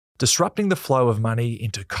Disrupting the flow of money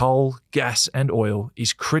into coal, gas and oil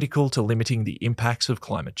is critical to limiting the impacts of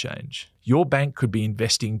climate change. Your bank could be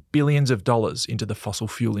investing billions of dollars into the fossil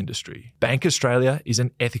fuel industry. Bank Australia is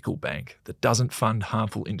an ethical bank that doesn't fund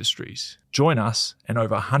harmful industries. Join us and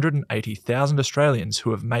over 180,000 Australians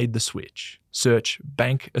who have made the switch. Search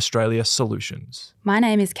Bank Australia Solutions. My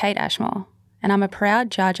name is Kate Ashmore, and I'm a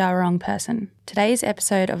proud Jar Jar Wrong person. Today's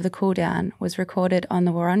episode of The Cool Down was recorded on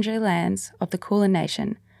the Wurundjeri lands of the Kulin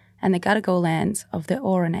Nation and the Gadigal lands of the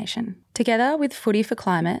Eora Nation. Together with Footy for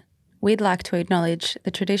Climate, we'd like to acknowledge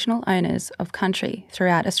the traditional owners of country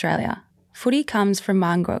throughout Australia. Footy comes from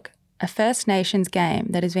Mangruk, a First Nations game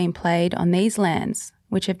that has been played on these lands,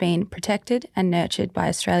 which have been protected and nurtured by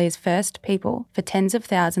Australia's first people for tens of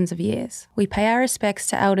thousands of years. We pay our respects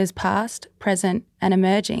to elders past, present and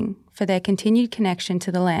emerging for their continued connection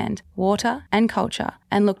to the land, water and culture,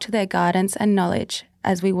 and look to their guidance and knowledge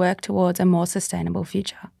as we work towards a more sustainable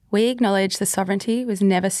future. We acknowledge the sovereignty was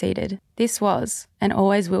never ceded. This was, and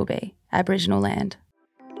always will be, Aboriginal land.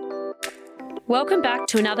 Welcome back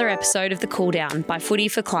to another episode of The Cool Down by Footy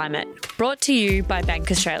for Climate, brought to you by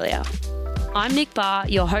Bank Australia. I'm Nic Barr,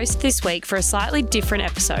 your host this week for a slightly different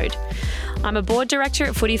episode. I'm a board director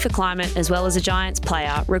at Footy for Climate as well as a Giants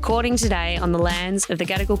player, recording today on the lands of the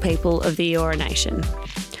Gadigal people of the Eora Nation.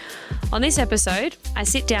 On this episode, I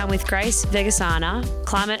sit down with Grace Vegesana,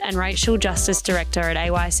 Climate and Racial Justice Director at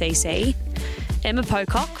AYCC, Emma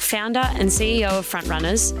Pocock, Founder and CEO of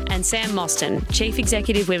Frontrunners, and Sam Mostyn, Chief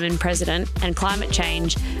Executive Women President and Climate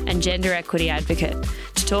Change and Gender Equity Advocate,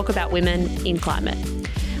 to talk about women in climate.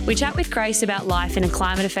 We chat with Grace about life in a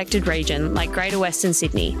climate-affected region like Greater Western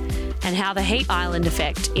Sydney and how the heat island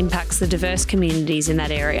effect impacts the diverse communities in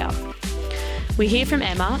that area. We hear from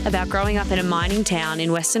Emma about growing up in a mining town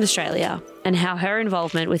in Western Australia and how her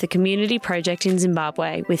involvement with a community project in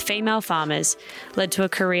Zimbabwe with female farmers led to a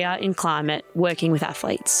career in climate working with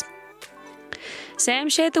athletes. Sam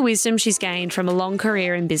shared the wisdom she's gained from a long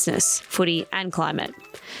career in business, footy and climate.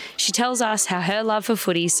 She tells us how her love for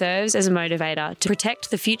footy serves as a motivator to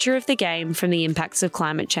protect the future of the game from the impacts of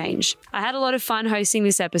climate change. I had a lot of fun hosting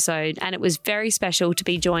this episode, and it was very special to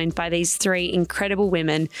be joined by these three incredible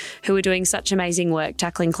women who are doing such amazing work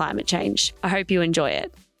tackling climate change. I hope you enjoy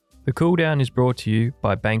it. The Cool Down is brought to you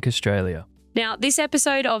by Bank Australia. Now, this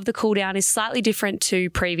episode of The Cool Down is slightly different to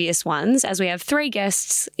previous ones as we have three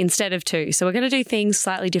guests instead of two. So we're going to do things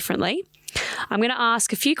slightly differently. I'm going to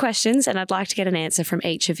ask a few questions and I'd like to get an answer from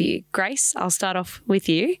each of you. Grace, I'll start off with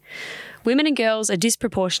you. Women and girls are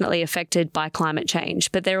disproportionately affected by climate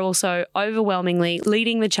change, but they're also overwhelmingly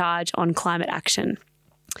leading the charge on climate action.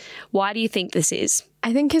 Why do you think this is?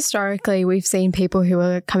 I think historically we've seen people who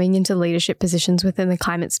are coming into leadership positions within the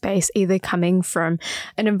climate space either coming from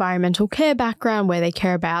an environmental care background where they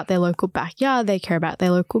care about their local backyard, they care about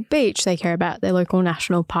their local beach, they care about their local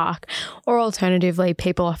national park, or alternatively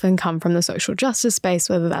people often come from the social justice space,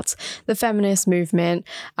 whether that's the feminist movement,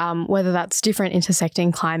 whether that's different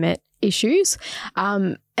intersecting climate issues.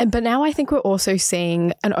 But now I think we're also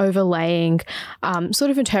seeing an overlaying sort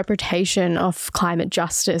of interpretation of climate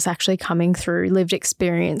justice actually coming through lived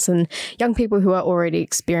experience and young people who are already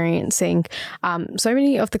experiencing so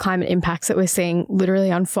many of the climate impacts that we're seeing literally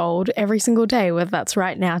unfold every single day, whether that's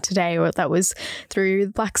right now today or that was through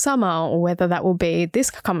Black Summer or whether that will be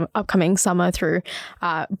this upcoming summer through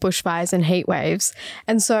bushfires and heat waves.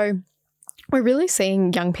 And so we're really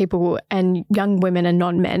seeing young people and young women and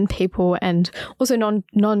non-men people and also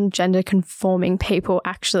non-gender conforming people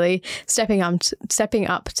actually stepping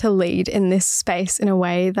up to lead in this space in a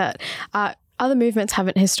way that other movements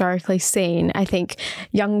haven't historically seen. I think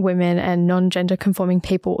young women and non-gender conforming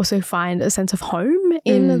people also find a sense of home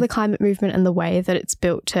in the climate movement and the way that it's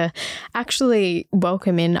built to actually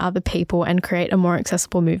welcome in other people and create a more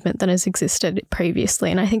accessible movement than has existed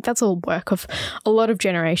previously. And I think that's all work of a lot of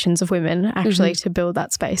generations of women actually to build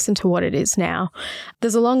that space into what it is now.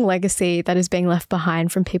 There's a long legacy that is being left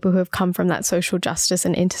behind from people who have come from that social justice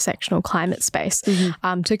and intersectional climate space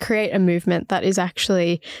to create a movement that is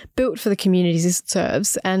actually built for the community it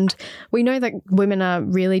serves. And we know that women are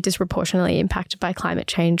really disproportionately impacted by climate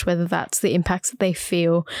change, whether that's the impacts that they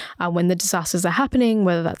feel when the disasters are happening,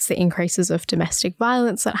 whether that's the increases of domestic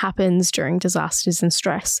violence that happens during disasters and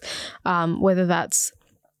stress, whether that's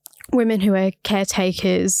women who are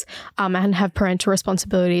caretakers and have parental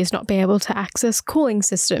responsibilities not being able to access cooling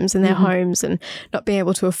systems in their homes and not being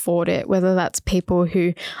able to afford it, whether that's people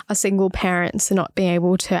who are single parents and not being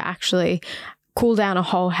able to actually cool down a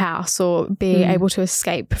whole house or be able to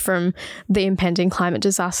escape from the impending climate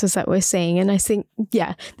disasters that we're seeing. And I think,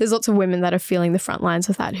 there's lots of women that are feeling the front lines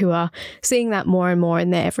of that, who are seeing that more and more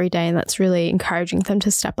in their everyday. And that's really encouraging them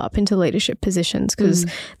to step up into leadership positions, because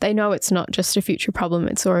they know it's not just a future problem,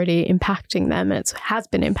 it's already impacting them, and it has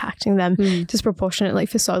been impacting them disproportionately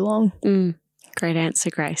for so long. Great answer,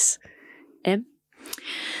 Grace. Em?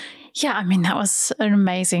 Yeah, I mean, that was an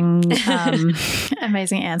amazing,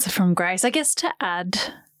 amazing answer from Grace. I guess to add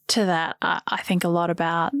to that, I think a lot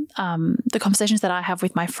about the conversations that I have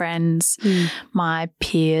with my friends, my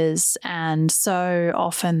peers, and so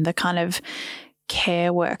often the kind of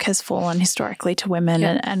care work has fallen historically to women,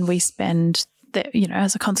 and we spend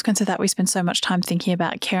as a consequence of that, we spend so much time thinking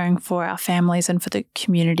about caring for our families and for the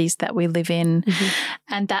communities that we live in.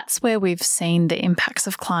 And that's where we've seen the impacts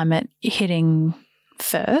of climate hitting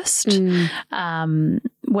first,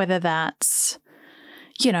 whether that's,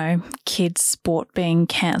 kids' sport being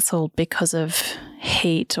cancelled because of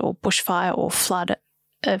heat or bushfire or flood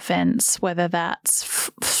events, whether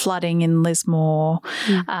that's flooding in Lismore,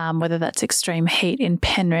 whether that's extreme heat in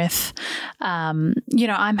Penrith. I'm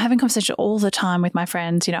having conversations all the time with my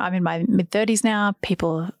friends. I'm in my mid-30s now.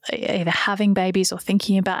 People are either having babies or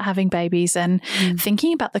thinking about having babies, and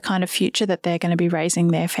thinking about the kind of future that they're going to be raising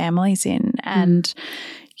their families in. And,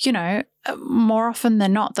 more often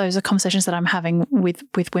than not, those are conversations that I'm having with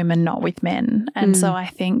women, not with men. And so I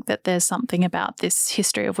think that there's something about this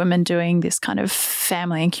history of women doing this kind of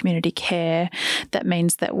family and community care that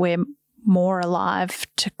means that we're more alive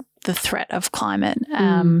to the threat of climate,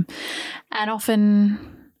 and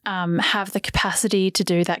often have the capacity to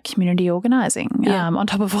do that community organising on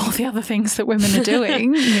top of all the other things that women are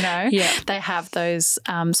doing. They have those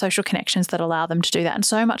social connections that allow them to do that. And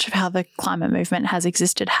so much of how the climate movement has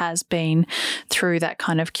existed has been through that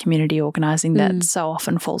kind of community organising that so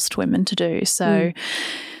often falls to women to do. So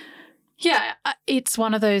it's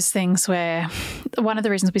one of those things where one of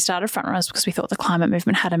the reasons we started Frontrunner is because we thought the climate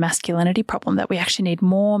movement had a masculinity problem, that we actually need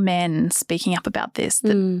more men speaking up about this,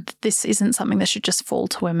 that this isn't something that should just fall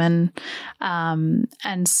to women.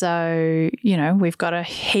 And so, we've got a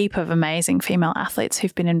heap of amazing female athletes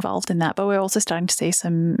who've been involved in that, but we're also starting to see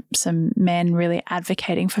some men really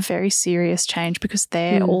advocating for very serious change because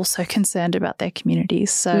they're also concerned about their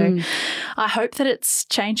communities. So I hope that it's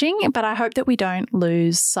changing, but I hope that we don't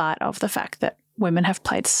lose sight of the fact that women have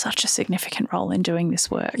played such a significant role in doing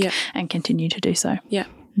this work and continue to do so. Yeah.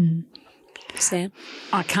 Sam?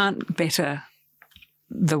 I can't better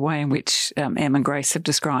the way in which Em and Grace have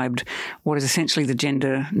described what is essentially the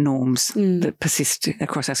gender norms that persist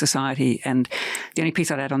across our society. And the only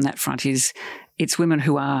piece I'd add on that front is it's women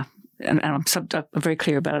who are, and I'm very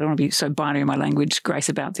clear about it, I don't want to be so binary in my language, Grace,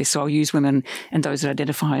 about this, so I'll use women and those that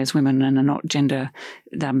identify as women and are not gender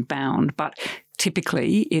bound. But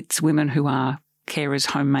typically it's women who are carers,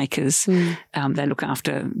 homemakers. They look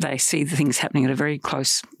after, they see the things happening at a very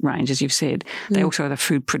close range, as you've said. They also are the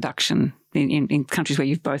food production. In countries where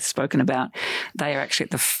you've both spoken about, they are actually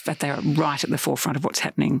they are right at the forefront of what's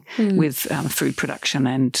happening with food production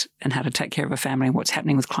and how to take care of a family and what's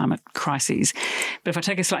happening with climate crises. But if I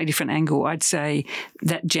take a slightly different angle, I'd say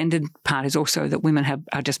that gendered part is also that women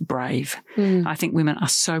are just brave. I think women are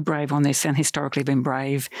so brave on this and historically been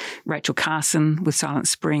brave. Rachel Carson with Silent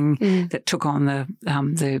Spring that took on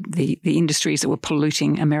the industries that were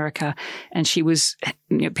polluting America, and she was,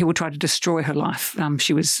 people tried to destroy her life.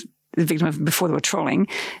 She was the victim of, before they were trolling,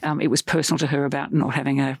 it was personal to her about not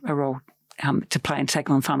having a role to play and take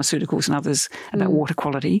on pharmaceuticals and others about water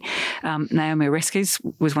quality. Naomi Oreskes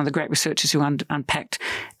was one of the great researchers who unpacked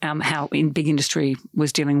how in big industry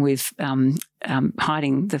was dealing with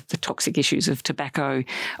hiding the toxic issues of tobacco,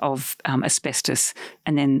 of asbestos,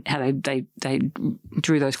 and then how they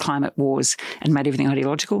drew those climate wars and made everything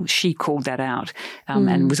ideological. She called that out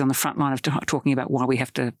and was on the front line of talking about why we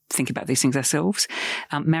have to think about these things ourselves.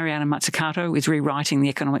 Mariana Mazzucato is rewriting the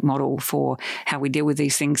economic model for how we deal with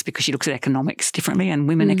these things because she looks at economics differently, and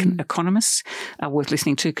women economists are worth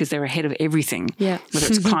listening to because they're ahead of everything, whether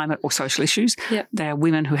it's climate or social issues. They are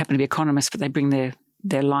women who happen to be economists, but they bring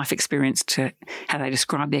their life experience to how they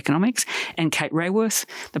describe the economics. And Kate Rayworth,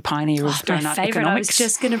 the pioneer of donut economics. I was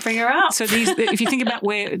just going to bring her up. So if you think about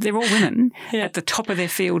where they're all women at the top of their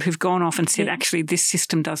field who've gone off and said, actually, this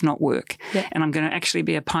system does not work. And I'm going to actually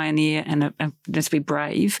be a pioneer and just be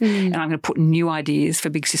brave. And I'm going to put new ideas for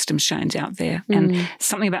big systems change out there. And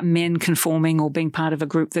something about men conforming or being part of a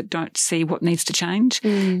group that don't see what needs to change.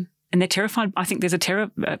 And they're terrified. I think there's a terror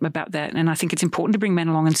about that. And I think it's important to bring men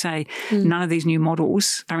along and say none of these new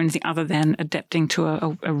models are anything other than adapting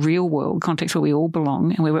to a real world context where we all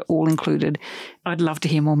belong and where we're all included. I'd love to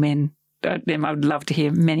hear more men Emma, I would love to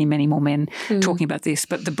hear many, many more men talking about this.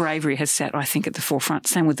 But the bravery has sat, I think, at the forefront.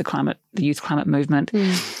 Same with the youth climate movement.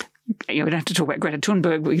 We don't have to talk about Greta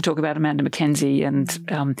Thunberg, but we can talk about Amanda Mackenzie and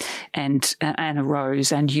Anna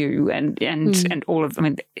Rose and you and all of them. I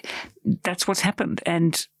mean, that's what's happened.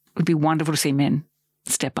 And it would be wonderful to see men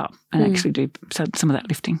step up and actually do some of that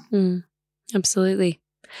lifting. Absolutely.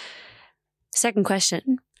 Second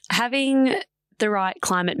question. Having the right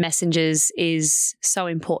climate messengers is so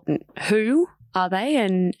important. Who are they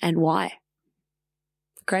and why?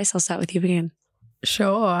 Grace, I'll start with you again.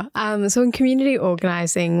 Sure. So in community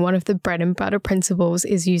organising, one of the bread and butter principles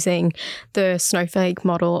is using the snowflake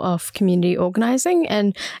model of community organising.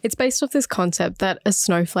 And it's based off this concept that a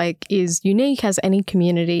snowflake is unique as any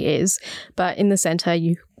community is, but in the centre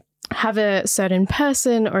you have a certain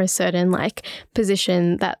person or a certain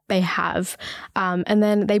position that they have, and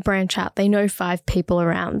then they branch out. They know 5 people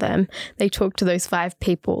around them. They talk to those 5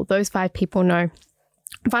 people. Those 5 people know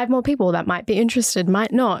 5 more people that might be interested,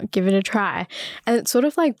 might not, give it a try. And it sort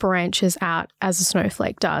of branches out as a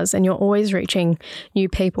snowflake does, and you're always reaching new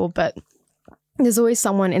people, but there's always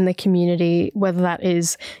someone in the community, whether that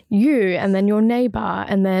is you and then your neighbour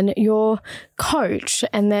and then your coach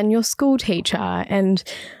and then your school teacher and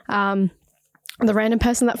the random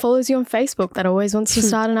person that follows you on Facebook that always wants to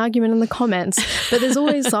start an argument in the comments. But there's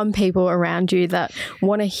always some people around you that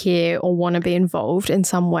want to hear or want to be involved in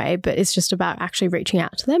some way, but it's just about actually reaching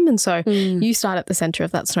out to them. And so you start at the centre of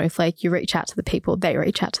that snowflake, you reach out to the people, they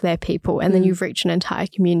reach out to their people, and then you've reached an entire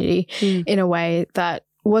community in a way that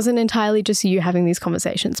wasn't entirely just you having these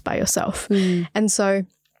conversations by yourself. And so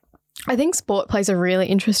I think sport plays a really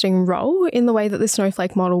interesting role in the way that the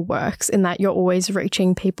snowflake model works, in that you're always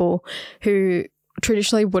reaching people who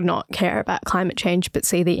traditionally would not care about climate change but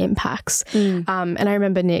see the impacts. And I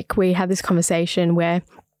remember, Nic, we had this conversation where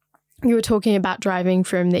you were talking about driving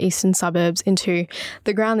from the eastern suburbs into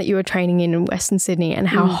the ground that you were training in Western Sydney and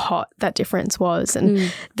how hot that difference was.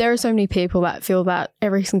 And there are so many people that feel that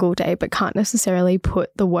every single day but can't necessarily put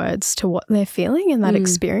the words to what they're feeling in that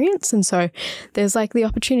experience. And so there's the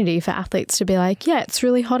opportunity for athletes to be yeah, it's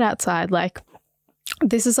really hot outside.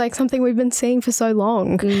 This is something we've been seeing for so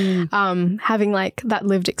long, having that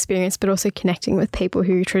lived experience, but also connecting with people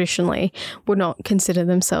who traditionally would not consider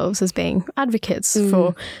themselves as being advocates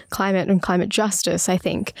for climate and climate justice. I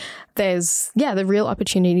think there's, the real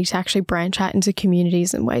opportunity to actually branch out into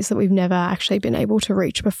communities in ways that we've never actually been able to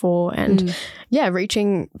reach before. And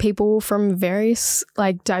reaching people from various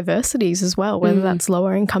diversities as well, whether that's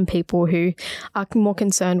lower income people who are more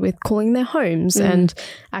concerned with cooling their homes and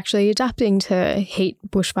actually adapting to heat,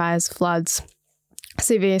 bushfires, floods,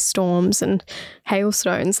 severe storms and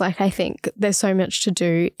hailstones. I think there's so much to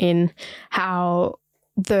do in how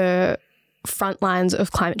the front lines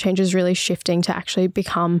of climate change is really shifting to actually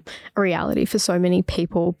become a reality for so many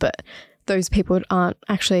people, but those people aren't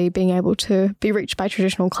actually being able to be reached by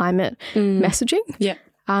traditional climate messaging. Yeah.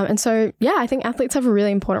 And so, I think athletes have a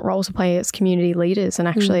really important role to play as community leaders and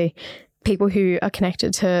actually people who are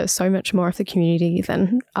connected to so much more of the community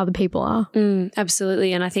than other people are.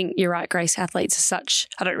 Absolutely. And I think you're right, Grace. Athletes are such,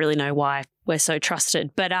 I don't really know why we're so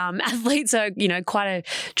trusted, but athletes are, quite a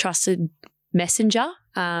trusted messenger.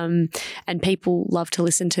 And people love to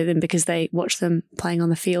listen to them because they watch them playing on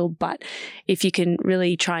the field. But if you can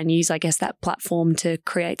really try and use, I guess, that platform to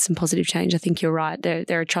create some positive change, I think you're right.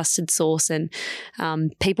 They're a trusted source, and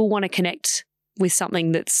people want to connect with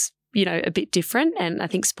something that's, a bit different. And I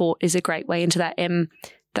think sport is a great way into that.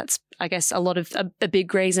 That's, I guess, a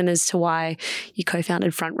big reason as to why you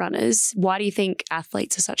co-founded Frontrunners. Why do you think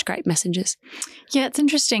athletes are such great messengers? Yeah, it's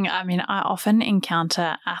interesting. I mean, I often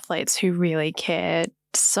encounter athletes who really care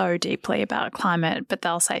so deeply about climate, but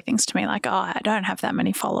they'll say things to me like, oh, I don't have that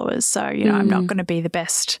many followers, so, I'm not going to be the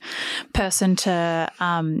best person to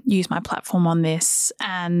use my platform on this.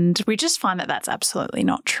 And we just find that that's absolutely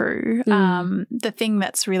not true. The thing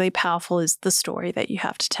that's really powerful is the story that you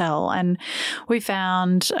have to tell. And we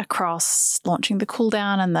found across launching the Cool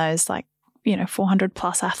Down and those 400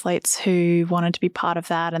 plus athletes who wanted to be part of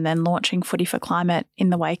that, and then launching Footy for Climate in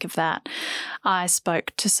the wake of that, I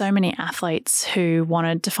spoke to so many athletes who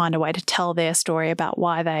wanted to find a way to tell their story about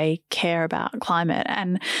why they care about climate.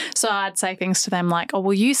 And so I'd say things to them like, oh,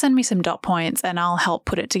 will you send me some dot points and I'll help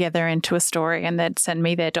put it together into a story, and they'd send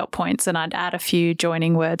me their dot points and I'd add a few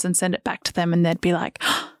joining words and send it back to them, and they'd be like,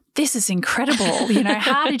 oh, this is incredible. You know,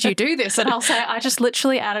 how did you do this? And I'll say, I just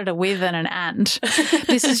literally added a with and an and.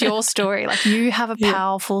 This is your story. Like, you have a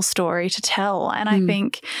powerful story to tell. And I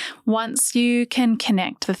think once you can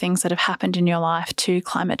connect the things that have happened in your life to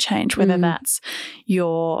climate change, whether that's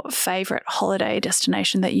your favourite holiday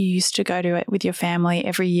destination that you used to go to with your family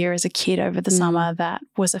every year as a kid over the summer that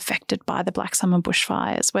was affected by the Black Summer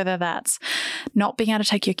bushfires, whether that's not being able to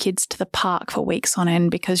take your kids to the park for weeks on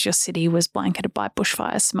end because your city was blanketed by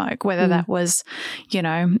bushfire smoke, whether that was, you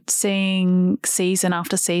know, seeing season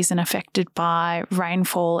after season affected by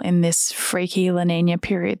rainfall in this freaky La Nina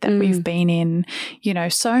period that we've been in. You know,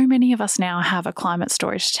 so many of us now have a climate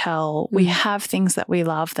story to tell. We have things that we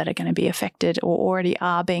love that are going to be affected or already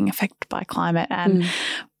are being affected by climate, and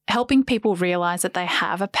helping people realise that they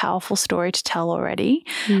have a powerful story to tell already,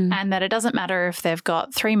 and that it doesn't matter if they've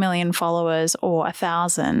got 3 million followers or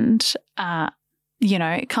 1,000. You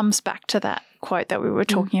know, it comes back to that quote that we were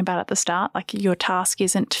talking about at the start, like, your task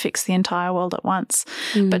isn't to fix the entire world at once,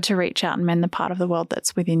 but to reach out and mend the part of the world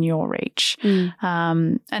that's within your reach.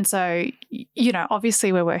 And so, you know,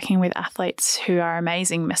 obviously we're working with athletes who are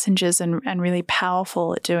amazing messengers and really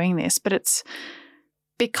powerful at doing this, but it's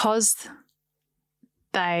because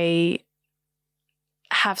they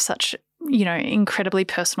have such, you know, incredibly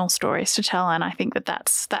personal stories to tell. And I think that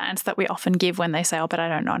that's the answer that we often give when they say, oh, but I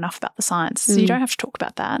don't know enough about the science. So you don't have to talk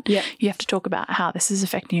about that. Yep. You have to talk about how this is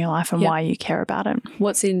affecting your life and why you care about it.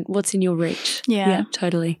 What's in your reach. Yeah,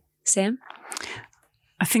 totally. Sam?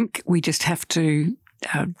 I think we just have to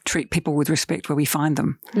treat people with respect where we find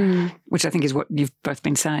them, which I think is what you've both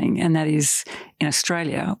been saying. And that is, in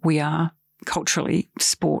Australia, we are culturally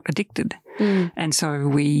sport addicted. And so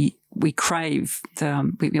we crave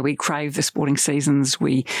we crave the sporting seasons.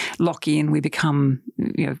 We lock in. We become,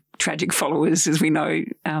 you know, tragic followers, as we know,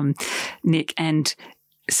 Nick. And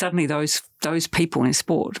suddenly those people in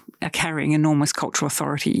sport are carrying enormous cultural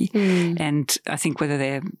authority. And I think whether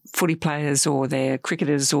they're footy players or they're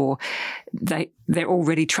cricketers, or they're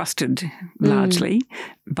already trusted largely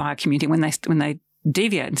by a community when they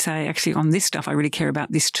deviate and say, actually, on this stuff, I really care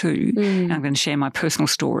about this too, and I'm going to share my personal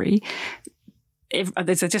story.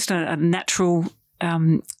 There's just a natural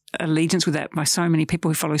allegiance with that by so many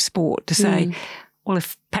people who follow sport to say, well,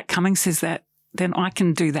 if Pat Cummings says that, then I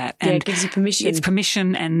can do that. And it gives you permission. It's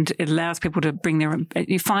permission, and it allows people to bring their.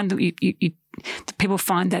 You find that people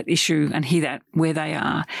find that issue and hear that where they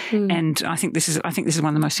are, and I think this is one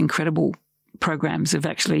of the most incredible programs of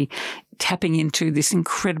actually tapping into this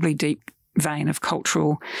incredibly deep vein of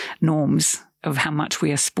cultural norms of how much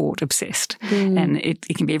we are sport obsessed. And it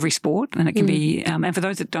can be every sport, and it can be, and for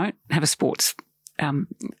those that don't have a sports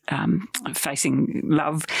facing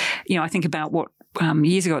love, you know, I think about what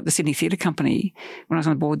years ago at the Sydney Theatre Company, when I was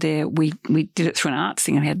on the board there, we did it through an arts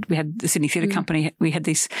thing. We had the Sydney Theatre Company, we had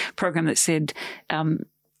this program that said,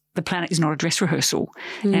 the planet is not a dress rehearsal.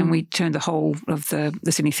 And we turned the whole of the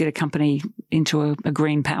Sydney Theatre Company into a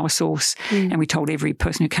green power source. And we told every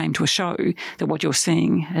person who came to a show that what you're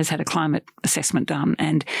seeing has had a climate assessment done,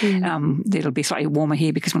 and it'll be slightly warmer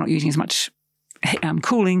here because we're not using as much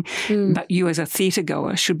cooling, but you as a theatre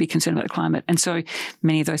goer should be concerned about the climate. And so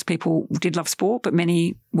many of those people did love sport, but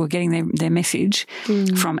many were getting their message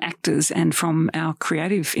from actors and from our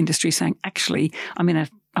creative industry saying, actually, I'm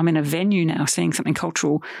in a venue now seeing something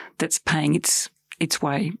cultural that's paying its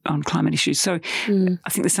way on climate issues. So I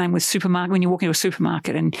think the same with supermarket. When you walk into a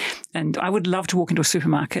supermarket, and I would love to walk into a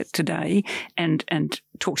supermarket today and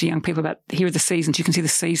talk to young people about, here are the seasons. You can see the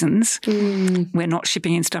seasons. We're not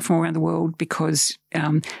shipping in stuff from all around the world because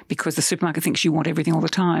the supermarket thinks you want everything all the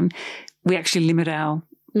time. We actually limit our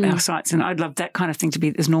sites, and I'd love that kind of thing to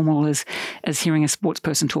be as normal as hearing a sports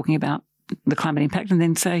person talking about the climate impact, and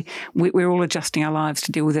then say we're all adjusting our lives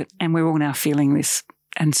to deal with it, and we're all now feeling this.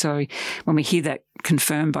 And so when we hear that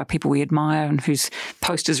confirmed by people we admire and whose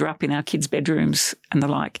posters are up in our kids' bedrooms and the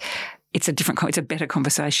like, it's a better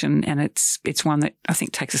conversation, and it's one that I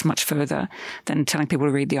think takes us much further than telling people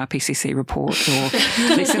to read the IPCC report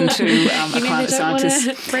or listen to a climate scientist.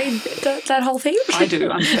 You read that whole thing? I do.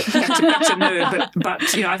 That's a nerd,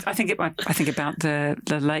 but you know, I think about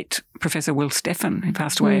the late Professor Will Steffen, who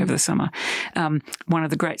passed away over the summer. One of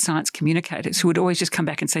the great science communicators who would always just come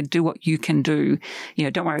back and say, "Do what you can do. You know,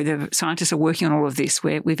 don't worry. The scientists are working on all of this.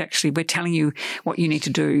 We're telling you what you need to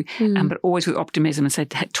do, but always with optimism, and say,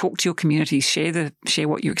 talk to your communities, share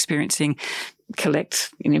what you're experiencing,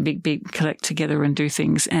 collect, you know, big collect together and do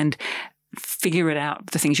things, and figure it out,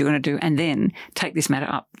 the things you're going to do, and then take this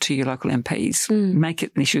matter up to your local MPs, make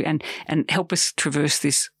it an issue, and help us traverse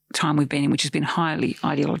this time we've been in, which has been highly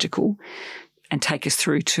ideological, and take us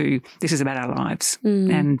through to this is about our lives,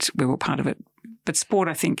 and we're all part of it. But sport,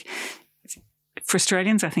 I think, for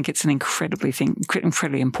Australians, I think it's an incredibly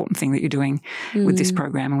important thing that you're doing with this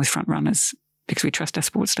program and with front runners, because we trust our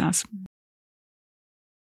sports stars.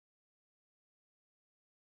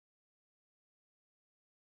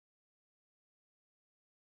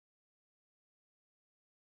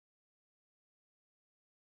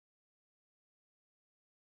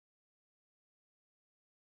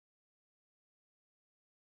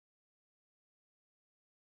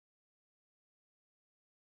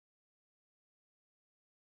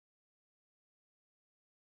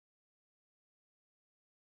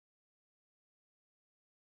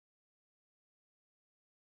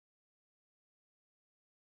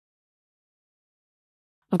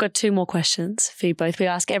 I've got 2 more questions for you both. We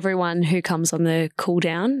ask everyone who comes on the cool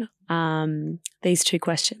down these 2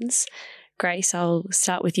 questions. Grace, I'll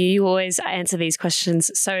start with you. You always answer these questions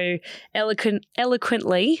so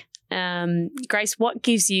eloquently. Grace, what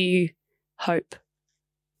gives you hope?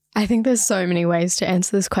 I think there's so many ways to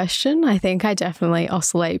answer this question. I think I definitely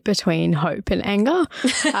oscillate between hope and anger.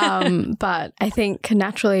 But I think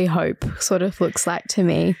naturally hope sort of looks like to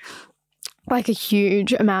me like a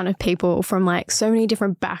huge amount of people from like so many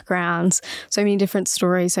different backgrounds, so many different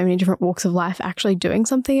stories, so many different walks of life actually doing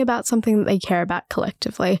something about something that they care about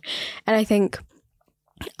collectively. And I think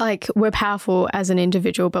like we're powerful as an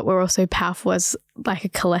individual, but we're also powerful as like a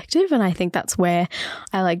collective. And I think that's where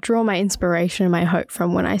I like draw my inspiration and my hope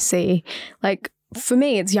from when I see like, for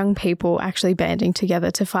me, it's young people actually banding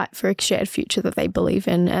together to fight for a shared future that they believe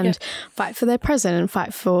in and fight for their present and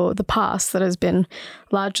fight for the past that has been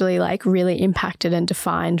largely like really impacted and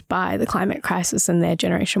defined by the climate crisis, and their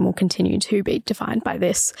generation will continue to be defined by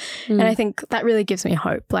this. And I think that really gives me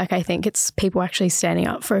hope. Like I think it's people actually standing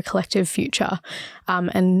up for a collective future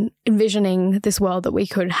and envisioning this world that we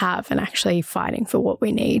could have and actually fighting for what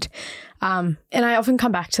we need. And I often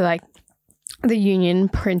come back to like the union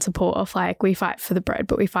principle of like we fight for the bread,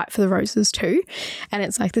 but we fight for the roses too. And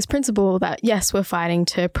it's like this principle that, yes, we're fighting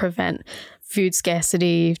to prevent food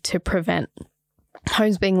scarcity, to prevent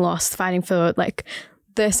homes being lost, fighting for like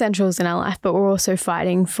the essentials in our life, but we're also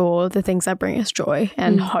fighting for the things that bring us joy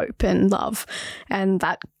and hope and love. And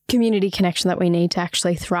that community connection that we need to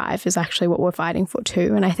actually thrive is actually what we're fighting for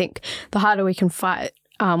too. And I think the harder we can fight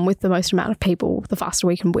with the most amount of people, the faster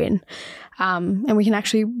we can win. And we can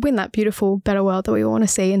actually win that beautiful, better world that we all want to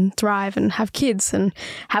see and thrive and have kids and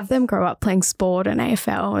have them grow up playing sport and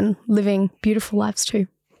AFL and living beautiful lives too.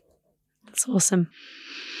 That's awesome.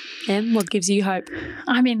 Em, what gives you hope?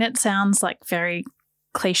 I mean, it sounds like very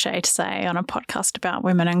cliche to say on a podcast about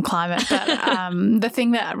women and climate, but the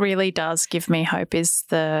thing that really does give me hope is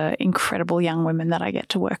the incredible young women that I get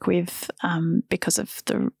to work with because of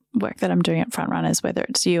the work that I'm doing at Frontrunners, whether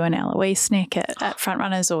it's you and Eloise, Nic at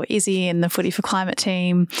Frontrunners, or Izzy in the Footy for Climate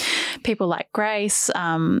team, people like Grace,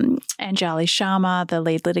 Anjali Sharma, the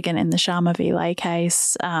lead litigant in the Sharma v. Lay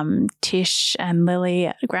case, Tish and Lily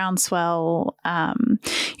at Groundswell.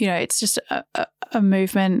 It's just a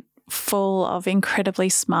movement full of incredibly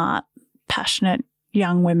smart, passionate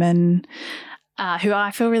young women who I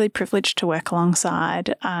feel really privileged to work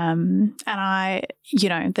alongside. And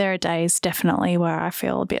there are days definitely where I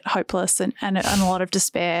feel a bit hopeless and a lot of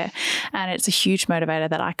despair. And it's a huge motivator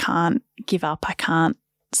that I can't give up. I can't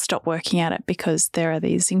stop working at it because there are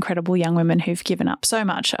these incredible young women who've given up so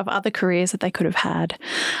much of other careers that they could have had,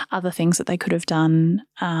 other things that they could have done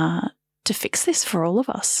to fix this for all of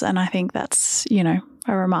us. And I think that's,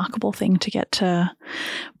 a remarkable thing to get to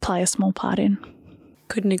play a small part in.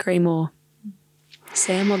 Couldn't agree more.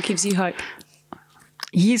 Sam, what gives you hope?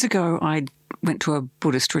 Years ago, I went to a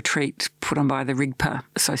Buddhist retreat put on by the Rigpa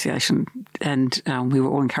Association, and we were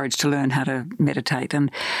all encouraged to learn how to meditate. And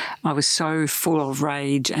I was so full of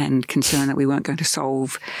rage and concern that we weren't going to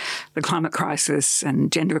solve the climate crisis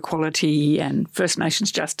and gender equality and First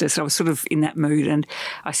Nations justice. I was sort of in that mood, and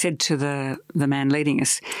I said to the man leading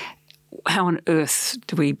us, how on earth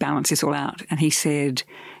do we balance this all out? And he said,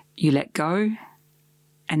 you let go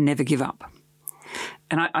and never give up.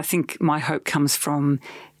 And I think my hope comes from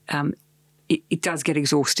it does get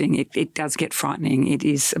exhausting. It does get frightening. It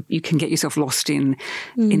is, you can get yourself lost in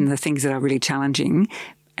the things that are really challenging,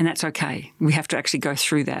 and that's okay. We have to actually go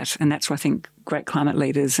through that, and that's what I think great climate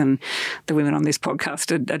leaders and the women on this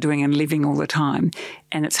podcast are doing and living all the time.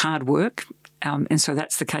 And it's hard work, and so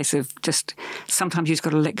that's the case of just sometimes you've just got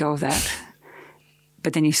to let go of that.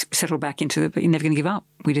 But then you settle back into it, but you're never going to give up.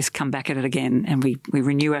 We just come back at it again, and we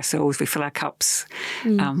renew ourselves, we fill our cups,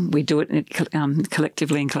 we do it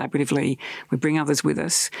collectively and collaboratively, we bring others with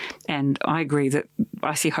us. And I agree that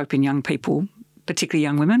I see hope in young people, particularly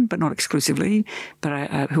young women, but not exclusively,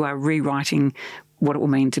 but who are rewriting what it will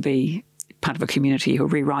mean to be part of a community who are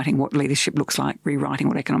rewriting what leadership looks like, rewriting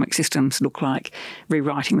what economic systems look like,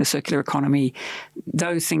 rewriting the circular economy.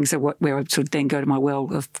 Those things are where I sort of then go to my well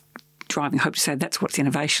of driving hope to say that's what's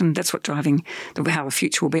innovation, that's what's driving how the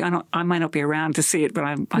future will be. I may not be around to see it, but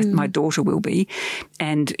my daughter will be,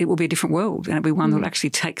 and it will be a different world, and it'll be one that will actually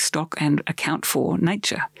take stock and account for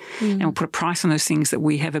nature, and will put a price on those things that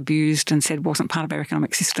we have abused and said wasn't part of our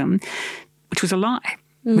economic system, which was a lie.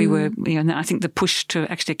 We were, and I think the push to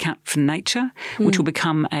actually account for nature, which will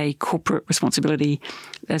become a corporate responsibility,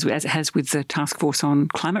 as it has with the task force on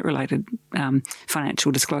climate-related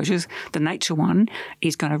financial disclosures. The nature one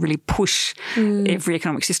is going to really push every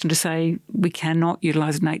economic system to say we cannot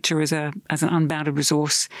utilise nature as an unbounded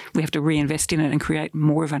resource. We have to reinvest in it and create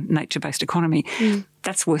more of a nature-based economy.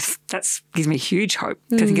 That gives me huge hope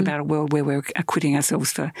to think about a world where we're acquitting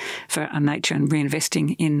ourselves for our nature and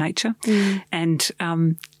reinvesting in nature.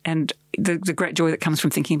 And the great joy that comes from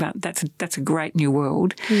thinking about that's a great new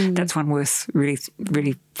world. That's one worth really,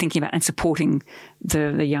 really thinking about and supporting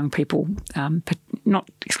the young people, not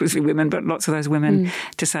exclusively women, but lots of those women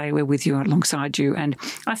to say we're with you, alongside you. And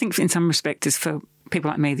I think in some respect is for people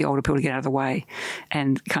like me, the older people, to get out of the way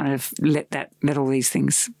and kind of let all these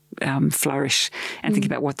things flourish and think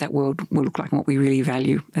about what that world will look like and what we really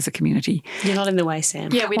value as a community. You're not in the way,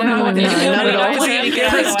 Sam. Yeah, we don't want to. Not at all. Please don't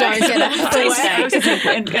get out of the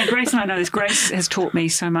way. And Grace and I know this. Grace has taught me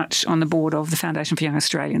so much on the board of the Foundation for Young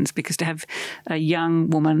Australians, because to have a young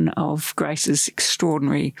woman of Grace's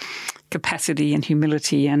extraordinary capacity and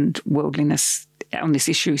humility and worldliness on this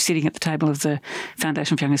issue, sitting at the table of the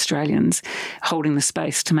Foundation for Young Australians, holding the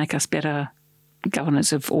space to make us better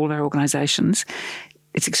governors of all of our organisations.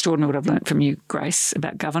 It's extraordinary what I've learnt from you, Grace,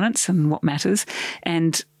 about governance and what matters.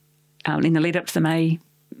 And in the lead up to the May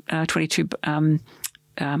 22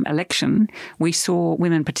 election, we saw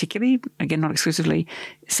women particularly, again, not exclusively,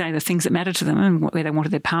 say the things that mattered to them and where they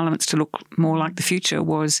wanted their parliaments to look more like the future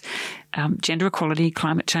was gender equality,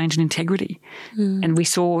 climate change and integrity. And we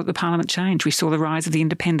saw the parliament change. We saw the rise of the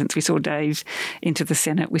independents. We saw Dave into the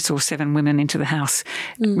Senate. We saw 7 women into the House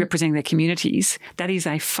representing their communities. That is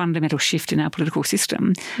a fundamental shift in our political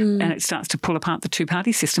system. And it starts to pull apart the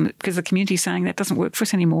two-party system because the community is saying that doesn't work for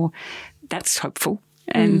us anymore. That's hopeful.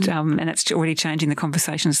 And that's already changing the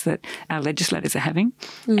conversations that our legislators are having.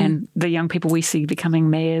 And the young people we see becoming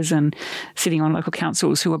mayors and sitting on local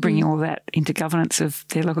councils who are bringing all that into governance of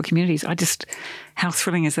their local communities. How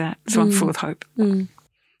thrilling is that? So I'm full of hope.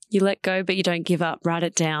 You let go, but you don't give up. Write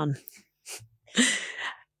it down.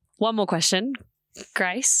 One more question.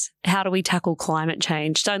 Grace, how do we tackle climate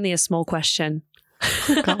change? It's only a small question.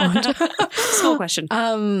 God. Small question.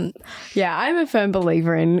 Yeah, I'm a firm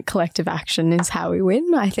believer in collective action is how we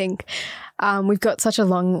win. I think we've got such a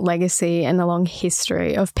long legacy and a long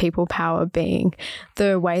history of people power being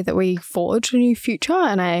the way that we forge a new future.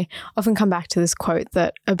 And I often come back to this quote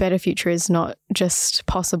that a better future is not just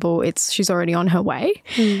possible, she's already on her way.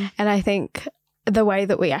 And I think the way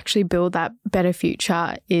that we actually build that better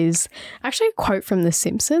future is actually a quote from The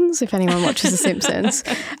Simpsons, if anyone watches The Simpsons.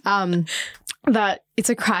 That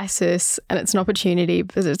it's a crisis and it's an opportunity,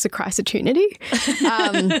 but it's a crisis-opportunity.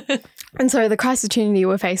 And so the crisis-opportunity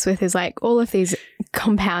we're faced with is like all of these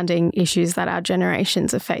compounding issues that our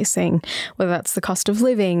generations are facing, whether that's the cost of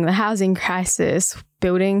living, the housing crisis,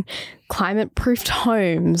 building climate-proofed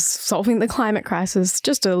homes, solving the climate crisis,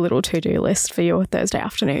 just a little to-do list for your Thursday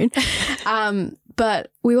afternoon.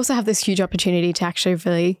 But we also have this huge opportunity to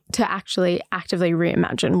actually actively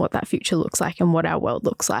reimagine what that future looks like and what our world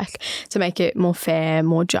looks like, to make it more fair,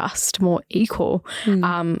 more just, more equal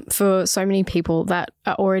for so many people that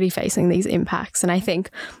are already facing these impacts. And I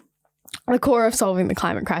think the core of solving the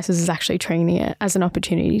climate crisis is actually treating it as an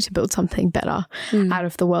opportunity to build something better out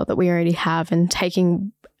of the world that we already have, and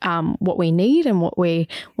taking what we need and what we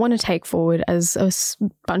want to take forward as a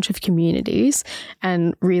bunch of communities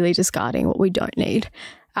and really discarding what we don't need.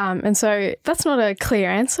 And so that's not a clear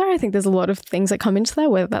answer. I think there's a lot of things that come into that,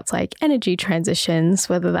 whether that's like energy transitions,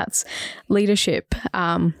 whether that's leadership,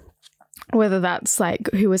 whether that's like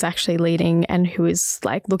who is actually leading and who is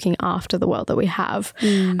like looking after the world that we have.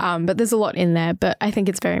 But there's a lot in there. But I think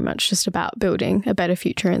it's very much just about building a better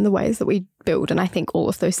future in the ways that we build. And I think all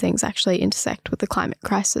of those things actually intersect with the climate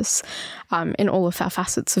crisis in all of our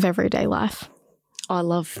facets of everyday life. I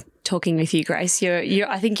love talking with you, Grace.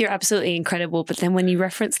 I think you're absolutely incredible. But then when you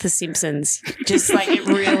reference The Simpsons, just like it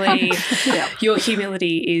really, your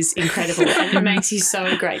humility is incredible, and it makes you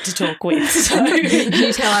so great to talk with. So can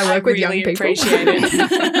you tell I work with young people? Appreciate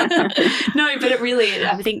it. No, but it really,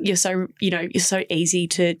 I think you're so easy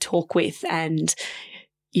to talk with, and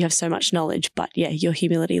you have so much knowledge. But yeah, your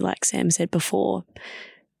humility, like Sam said before,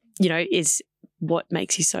 is what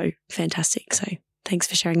makes you so fantastic. So thanks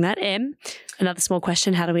for sharing that. Em, another small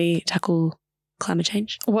question. How do we tackle climate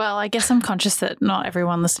change? Well, I guess I'm conscious that not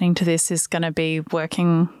everyone listening to this is going to be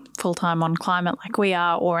working full-time on climate like we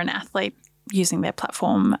are, or an athlete using their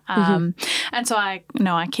platform. And so I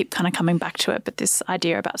keep kind of coming back to it, but this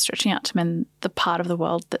idea about stretching out to the part of the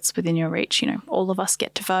world that's within your reach. All of us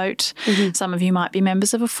get to vote. Some of you might be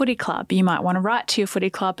members of a footy club. You might want to write to your footy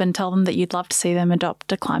club and tell them that you'd love to see them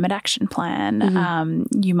adopt a climate action plan.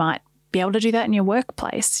 You might be able to do that in your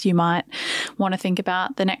workplace. You might want to think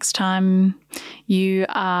about the next time you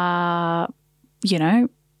are,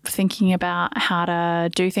 thinking about how to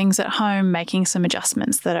do things at home, making some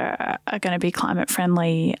adjustments that are going to be climate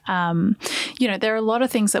friendly. There are a lot of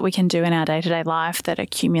things that we can do in our day-to-day life that are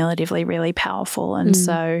cumulatively really powerful. And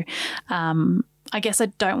so I guess I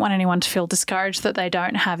don't want anyone to feel discouraged that they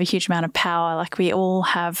don't have a huge amount of power. Like, we all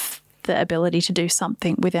have the ability to do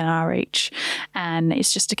something within our reach, and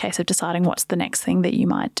it's just a case of deciding what's the next thing that you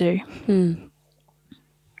might do.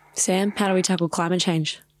 Sam, how do we tackle climate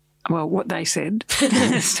change? Well, what they said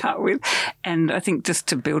to start with, and I think just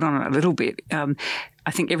to build on it a little bit,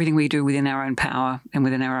 I think everything we do within our own power and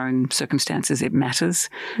within our own circumstances, it matters.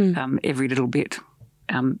 Every little bit.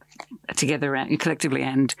 Together and collectively,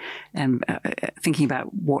 and thinking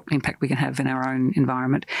about what impact we can have in our own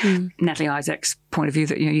environment. Natalie Isaac's point of view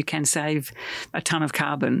that you can save a ton of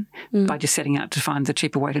carbon by just setting out to find the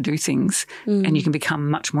cheaper way to do things, and you can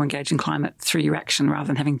become much more engaged in climate through your action rather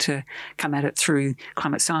than having to come at it through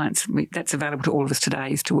climate science. That's available to all of us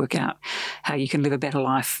today, is to work out how you can live a better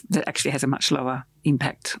life that actually has a much lower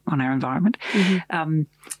impact on our environment. And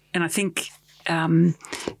I think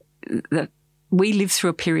that we lived through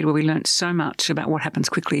a period where we learnt so much about what happens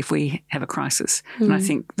quickly if we have a crisis. And I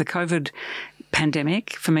think the COVID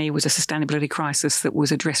pandemic, for me, was a sustainability crisis that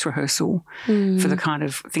was a dress rehearsal for the kind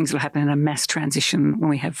of things that will happen in a mass transition when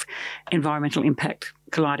we have environmental impact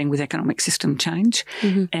colliding with economic system change.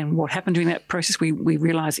 And what happened during that process, we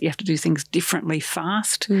realised that you have to do things differently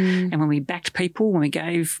fast. And when we backed people, when we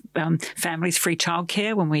gave families free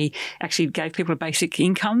childcare, when we actually gave people a basic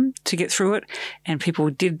income to get through it, and people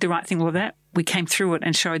did the right thing, all of that, we came through it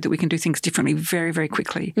and showed that we can do things differently very, very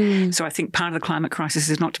quickly. So I think part of the climate crisis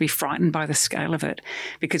is not to be frightened by the scale of it,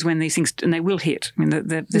 because when these things, and they will hit, I mean,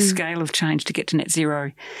 the scale of change to get to net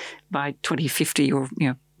zero by 2050, or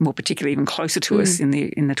more particularly even closer to us in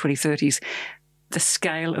the 2030s, the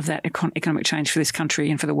scale of that economic change for this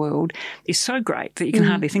country and for the world is so great that you can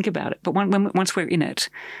hardly think about it. But once we're in it,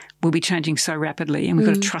 we'll be changing so rapidly, and we've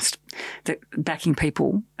got to trust that backing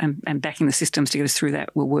people and backing the systems to get us through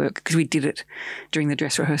that will work, because we did it during the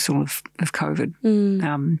dress rehearsal of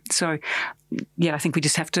COVID. So, I think we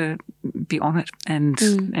just have to be on it and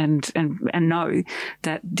know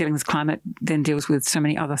that dealing with climate then deals with so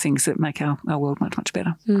many other things that make our world much, much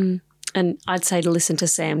better. And I'd say to listen to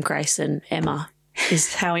Sam, Grace and Emma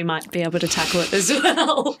is how we might be able to tackle it as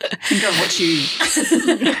well. And go and watch you.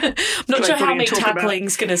 I'm not sure how me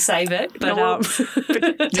tackling's going to save it, but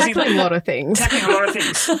tackling a lot of things. Tackling a lot of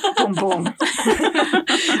things. Boom, boom.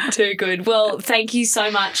 Too good. Well, thank you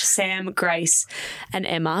so much, Sam, Grace and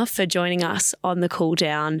Emma, for joining us on the Cool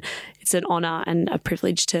Down. It's an honour and a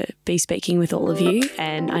privilege to be speaking with all of you,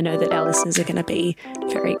 and I know that our listeners are going to be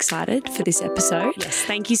very excited for this episode. Yes,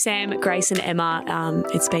 thank you, Sam, Grace and Emma.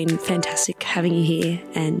 It's been fantastic having you here,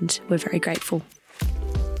 and we're very grateful.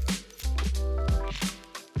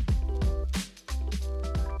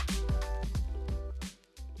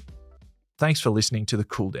 Thanks for listening to The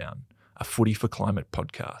Cool Down, a Footy for Climate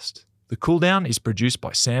podcast. The Cool Down is produced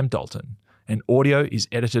by Sam Dalton, and audio is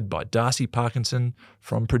edited by Darcy Parkinson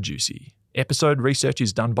from Producy. Episode research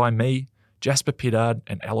is done by me, Jasper Piddard,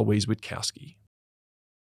 and Eloise Witkowski.